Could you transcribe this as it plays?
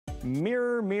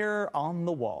Mirror, mirror on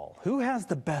the wall, who has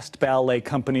the best ballet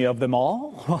company of them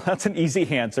all? Well, that's an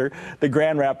easy answer. The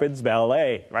Grand Rapids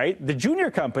Ballet, right? The junior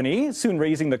company soon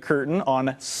raising the curtain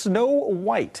on Snow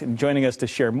White. And joining us to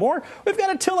share more, we've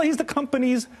got Attila. He's the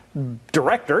company's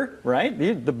director, right?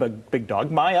 The big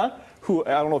dog. Maya, who, I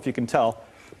don't know if you can tell,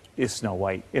 is Snow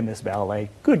White in this ballet.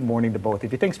 Good morning to both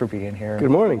of you. Thanks for being here.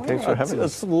 Good morning. Thanks for having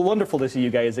us. It's wonderful to see you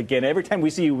guys again. Every time we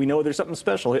see you, we know there's something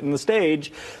special hitting the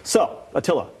stage. So,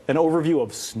 Attila, an overview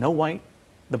of Snow White,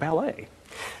 the ballet.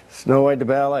 Snow White, the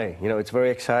ballet. You know, it's very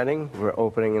exciting. We're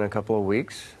opening in a couple of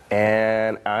weeks.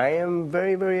 And I am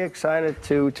very, very excited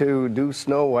to do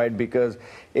Snow White because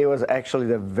it was actually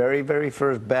the very, very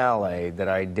first ballet that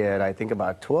I did, I think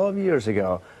about 12 years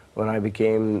ago, when I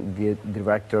became the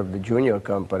director of the junior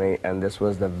company, and this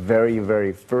was the very,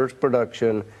 very first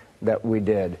production that we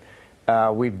did.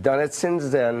 We've done it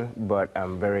since then, but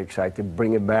I'm very excited to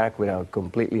bring it back with a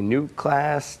completely new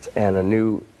cast and a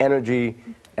new energy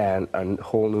and a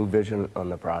whole new vision on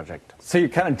the project. So you're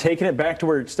kind of taking it back to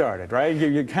where it started, right?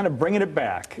 You're kind of bringing it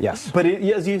back. Yes. But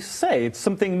as you say, it's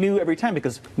something new every time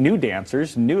because new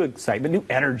dancers, new excitement, new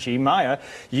energy. Maya,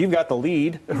 you've got the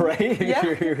lead, right? Yeah.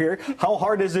 You're here. How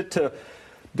hard is it to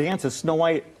dance as Snow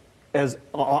White? As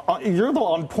you're the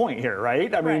on point here,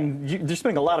 right? I mean, you're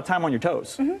spending a lot of time on your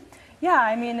toes. Mm-hmm. Yeah,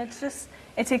 I mean,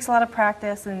 it takes a lot of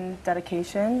practice and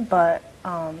dedication, but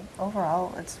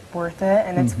overall, it's worth it,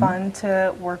 and it's fun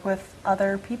to work with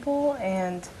other people,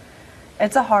 and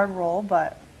it's a hard role,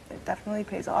 but it definitely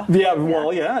pays off. Yeah,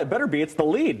 well, yeah, it better be. It's the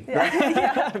lead. Yeah. Right?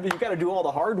 Yeah. You've got to do all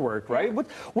the hard work, right?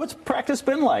 What's practice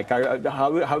been like?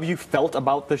 How have you felt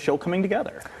about the show coming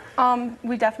together?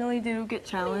 We definitely do get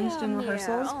challenged in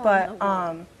rehearsals, but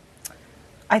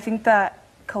I think that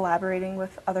collaborating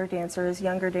with other dancers,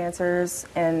 younger dancers,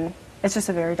 and it's just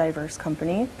a very diverse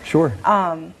company. Sure.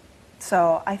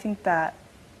 So I think that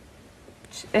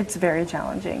it's very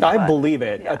challenging. I believe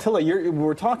it. Yeah. Attila,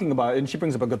 we're talking about, and she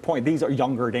brings up a good point, these are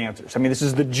younger dancers. I mean, this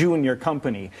is the junior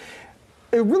company.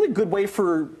 A really good way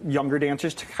for younger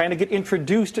dancers to kind of get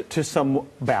introduced to some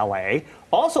ballet.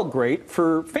 Also great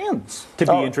for fans to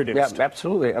be introduced. Yeah,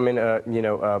 absolutely. I mean, you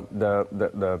know,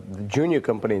 the junior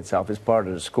company itself is part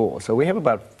of the school. So we have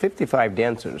about 55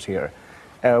 dancers here,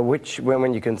 which,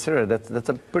 when you consider that's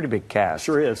a pretty big cast.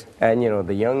 Sure is. And, you know,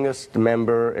 the youngest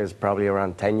member is probably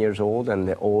around 10 years old, and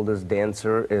the oldest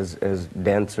dancer is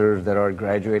dancers that are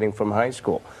graduating from high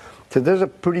school. So there's a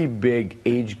pretty big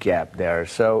age gap there.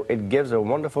 So it gives a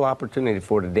wonderful opportunity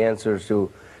for the dancers to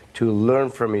learn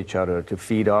from each other, to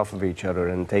feed off of each other,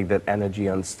 and take that energy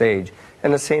on stage.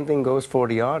 And the same thing goes for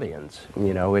the audience.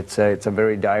 You know, it's a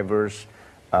very diverse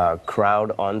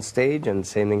crowd on stage, and the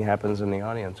same thing happens in the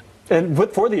audience. And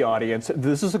for the audience,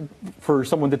 this is for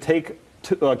someone to take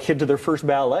a kid to their first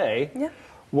ballet. Yeah.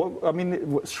 I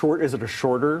mean, is it a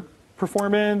shorter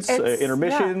performance,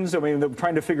 intermissions? Yeah. I mean, they're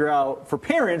trying to figure out, for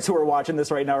parents who are watching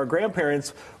this right now, or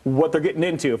grandparents, what they're getting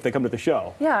into if they come to the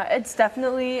show. Yeah, it's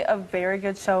definitely a very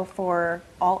good show for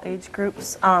all age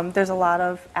groups. There's a lot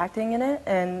of acting in it,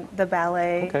 and the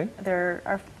ballet, there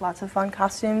are lots of fun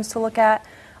costumes to look at.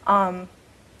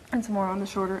 It's more on the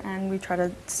shorter end. We try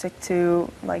to stick to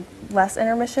like less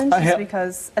intermissions just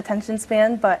because attention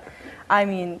span, but I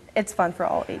mean, it's fun for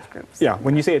all age groups. Yeah,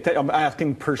 when you say I'm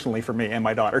asking personally for me and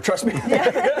my daughter, trust me.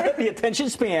 Yeah. The attention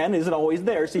span isn't always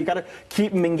there, so you got to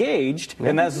keep them engaged,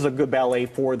 and this is a good ballet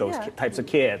for those types of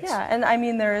kids. Yeah, and I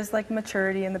mean, there is like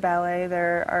maturity in the ballet.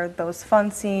 There are those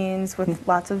fun scenes with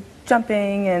lots of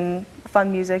jumping and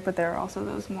fun music, but there are also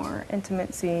those more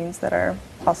intimate scenes that are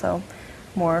also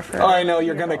more for... I know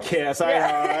you're going to kiss. I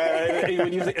know.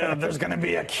 When you say, there's going to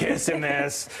be a kiss in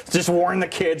this. Just warn the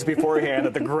kids beforehand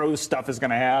that the gross stuff is going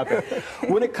to happen.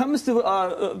 When it comes to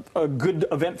a good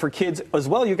event for kids as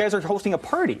well, you guys are hosting a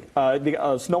party,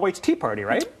 the Snow White's Tea Party,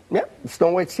 right? Yeah,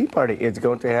 Snow White's Tea Party. It's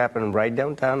going to happen right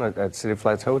downtown at City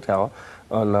Flats Hotel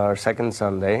on our second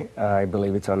Sunday. I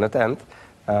believe it's on the 10th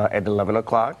at 11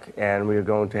 o'clock. And we're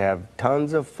going to have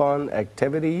tons of fun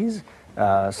activities.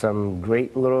 Some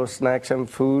great little snacks and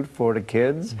food for the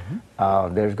kids.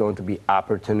 There's going to be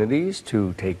opportunities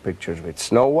to take pictures with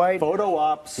Snow White. Photo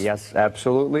ops. Yes,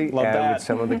 absolutely. Love that. With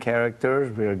some of the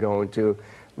characters, we're going to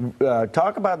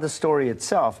talk about the story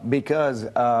itself, because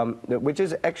which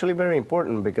is actually very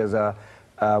important, because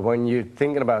when you're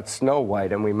thinking about Snow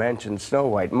White, and we mentioned Snow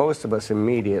White, most of us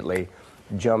immediately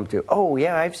jump to, oh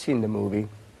yeah, I've seen the movie.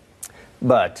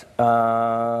 But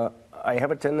I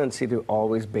have a tendency to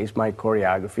always base my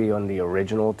choreography on the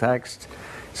original text.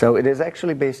 So it is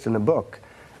actually based in a book.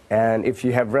 And if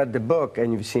you have read the book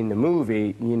and you've seen the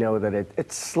movie, you know that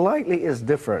it slightly is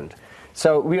different.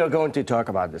 So we are going to talk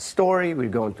about the story. We're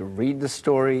going to read the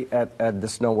story at the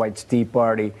Snow White's tea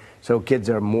party, so kids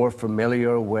are more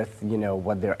familiar with, you know,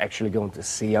 what they're actually going to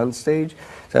see on stage.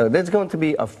 So that's going to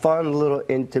be a fun little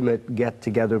intimate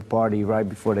get-together party right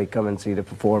before they come and see the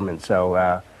performance. So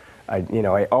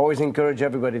I always encourage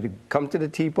everybody to come to the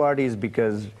tea parties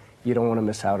because you don't want to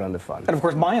miss out on the fun. And of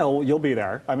course, Maya, you'll be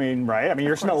there. I mean, right? I mean,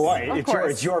 you're Snow White.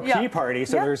 It's your tea party,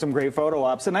 so there's some great photo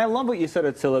ops. And I love what you said,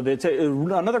 Attila. It's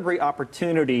another great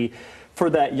opportunity for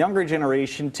that younger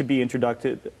generation to be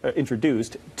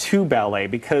introduced to ballet,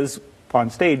 because on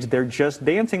stage they're just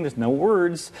dancing, there's no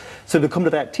words. So to come to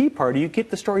that tea party, you get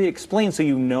the story explained so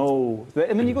you know,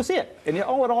 and then you go see it, and it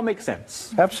all makes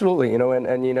sense. Absolutely, you know,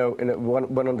 and you know,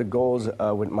 one of the goals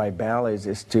with my ballets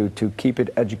is to keep it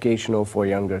educational for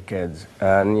younger kids.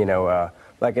 And you know,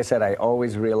 like I said, I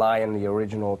always rely on the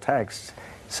original text.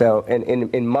 So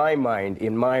in my mind,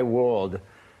 in my world,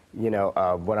 you know,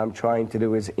 what I'm trying to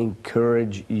do is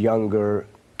encourage younger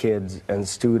kids and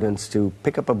students to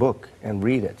pick up a book and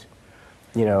read it.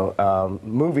 You know,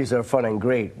 movies are fun and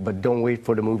great, but don't wait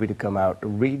for the movie to come out.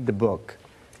 Read the book.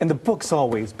 And the book's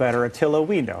always better, Attila.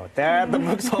 We know that. The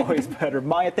book's always better.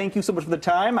 Maya, thank you so much for the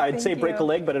time. I'd say break a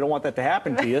leg, but I don't want that to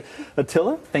happen to you.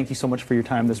 Attila, thank you so much for your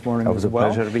time this morning as well. It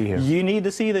was a pleasure to be here. You need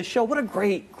to see the show. What a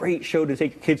great show to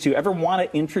take your kids to. Ever want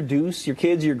to introduce your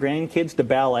kids, your grandkids to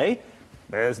ballet?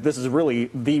 This is really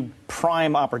the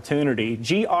prime opportunity.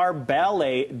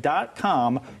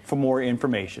 grballet.com for more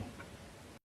information.